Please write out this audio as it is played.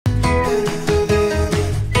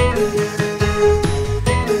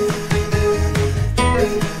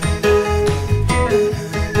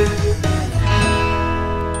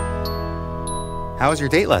How was your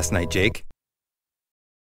date last night, Jake?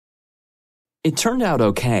 It turned out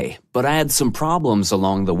okay, but I had some problems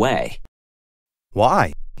along the way.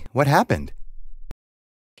 Why? What happened?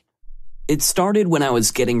 It started when I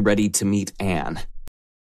was getting ready to meet Anne.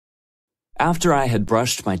 After I had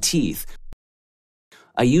brushed my teeth,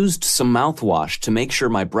 I used some mouthwash to make sure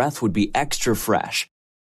my breath would be extra fresh.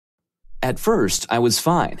 At first, I was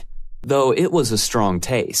fine, though it was a strong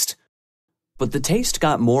taste. But the taste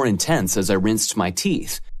got more intense as I rinsed my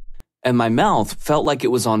teeth, and my mouth felt like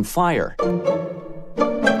it was on fire.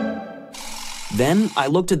 Then I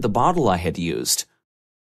looked at the bottle I had used.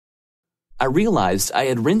 I realized I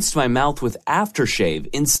had rinsed my mouth with aftershave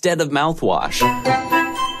instead of mouthwash.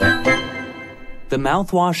 The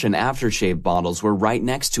mouthwash and aftershave bottles were right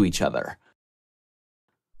next to each other.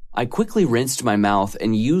 I quickly rinsed my mouth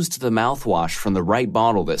and used the mouthwash from the right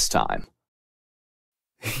bottle this time.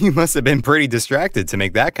 You must have been pretty distracted to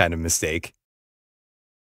make that kind of mistake.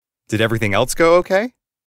 Did everything else go okay?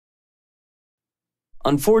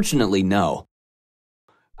 Unfortunately, no.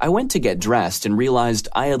 I went to get dressed and realized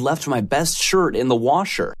I had left my best shirt in the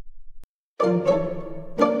washer.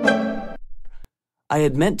 I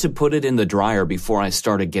had meant to put it in the dryer before I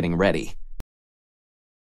started getting ready.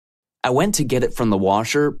 I went to get it from the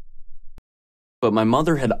washer, but my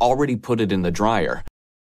mother had already put it in the dryer.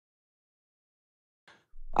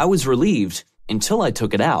 I was relieved until I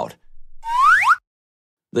took it out.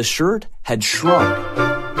 The shirt had shrunk.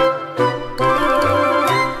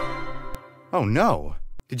 Oh no!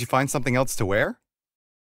 Did you find something else to wear?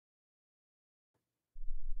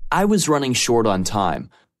 I was running short on time,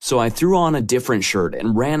 so I threw on a different shirt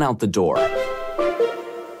and ran out the door.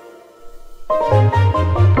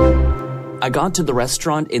 I got to the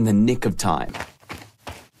restaurant in the nick of time.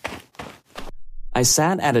 I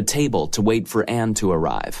sat at a table to wait for Anne to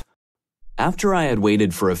arrive. After I had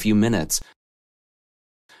waited for a few minutes,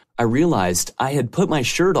 I realized I had put my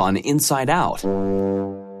shirt on inside out.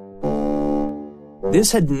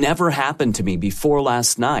 This had never happened to me before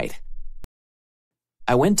last night.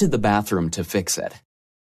 I went to the bathroom to fix it.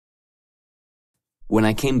 When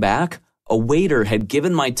I came back, a waiter had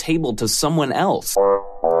given my table to someone else.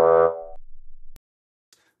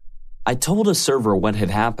 I told a server what had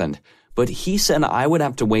happened, but he said I would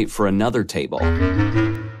have to wait for another table.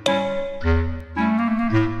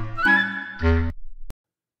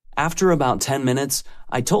 After about 10 minutes,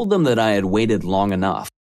 I told them that I had waited long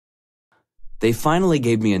enough. They finally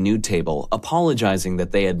gave me a new table, apologizing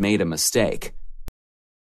that they had made a mistake.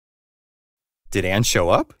 Did Anne show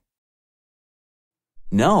up?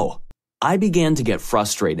 No, I began to get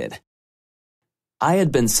frustrated. I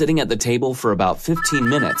had been sitting at the table for about 15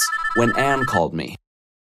 minutes when Anne called me.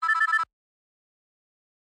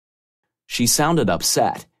 She sounded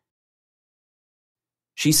upset.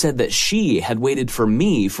 She said that she had waited for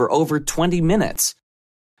me for over 20 minutes.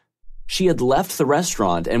 She had left the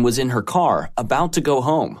restaurant and was in her car, about to go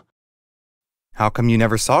home. How come you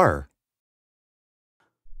never saw her?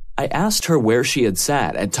 I asked her where she had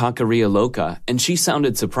sat at Taqueria Loca, and she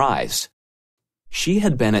sounded surprised. She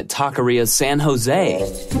had been at Taqueria San Jose.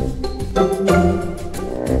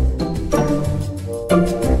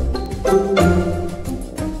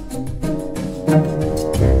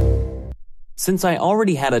 Since I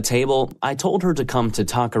already had a table, I told her to come to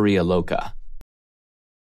Taqueria Loca.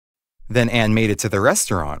 Then Anne made it to the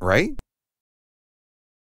restaurant, right?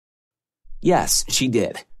 Yes, she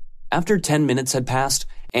did. After 10 minutes had passed,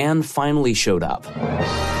 Anne finally showed up.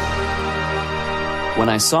 When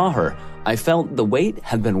I saw her, I felt the wait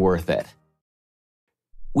had been worth it.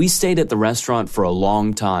 We stayed at the restaurant for a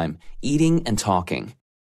long time, eating and talking.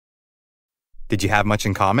 Did you have much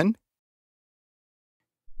in common?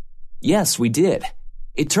 Yes, we did.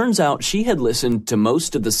 It turns out she had listened to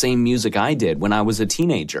most of the same music I did when I was a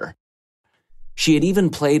teenager. She had even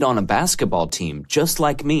played on a basketball team just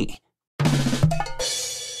like me.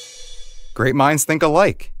 Great minds think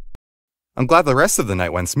alike. I'm glad the rest of the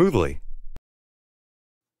night went smoothly.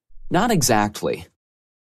 Not exactly.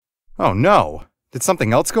 Oh no! Did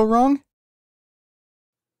something else go wrong?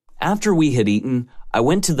 After we had eaten, I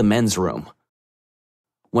went to the men's room.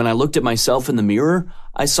 When I looked at myself in the mirror,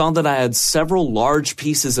 I saw that I had several large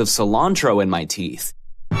pieces of cilantro in my teeth.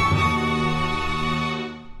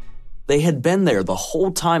 They had been there the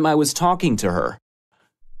whole time I was talking to her.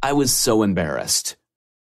 I was so embarrassed.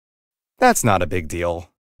 That's not a big deal.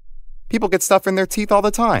 People get stuff in their teeth all the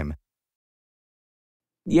time.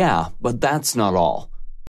 Yeah, but that's not all.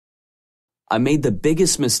 I made the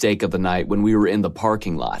biggest mistake of the night when we were in the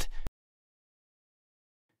parking lot.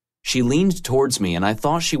 She leaned towards me and I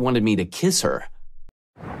thought she wanted me to kiss her.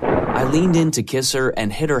 I leaned in to kiss her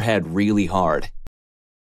and hit her head really hard.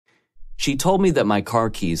 She told me that my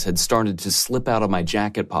car keys had started to slip out of my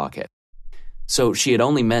jacket pocket, so she had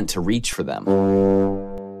only meant to reach for them.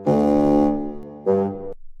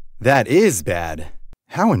 That is bad.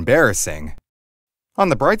 How embarrassing. On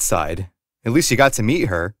the bright side, at least you got to meet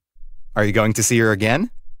her. Are you going to see her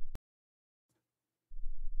again?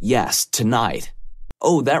 Yes, tonight.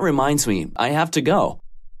 Oh, that reminds me, I have to go.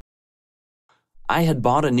 I had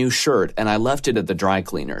bought a new shirt and I left it at the dry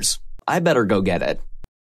cleaners. I better go get it.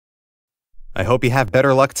 I hope you have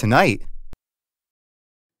better luck tonight.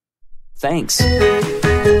 Thanks.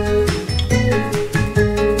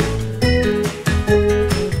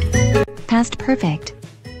 Past perfect.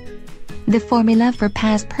 The formula for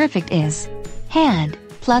past perfect is had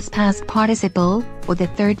plus past participle or the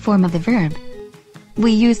third form of the verb.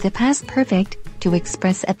 We use the past perfect to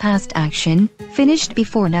express a past action finished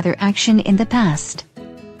before another action in the past.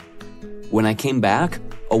 When I came back,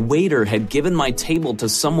 a waiter had given my table to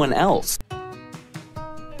someone else.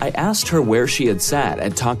 I asked her where she had sat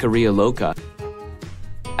at Taqueria Loca.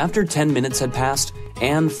 After 10 minutes had passed,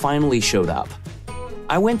 Anne finally showed up.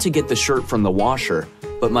 I went to get the shirt from the washer,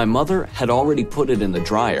 but my mother had already put it in the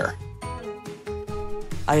dryer.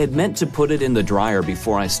 I had meant to put it in the dryer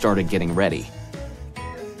before I started getting ready.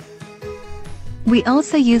 We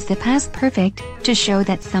also use the past perfect to show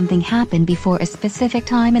that something happened before a specific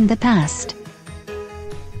time in the past.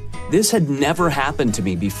 This had never happened to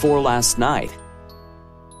me before last night.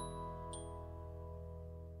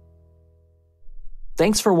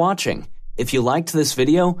 Thanks for watching. If you liked this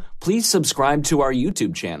video, please subscribe to our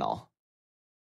YouTube channel.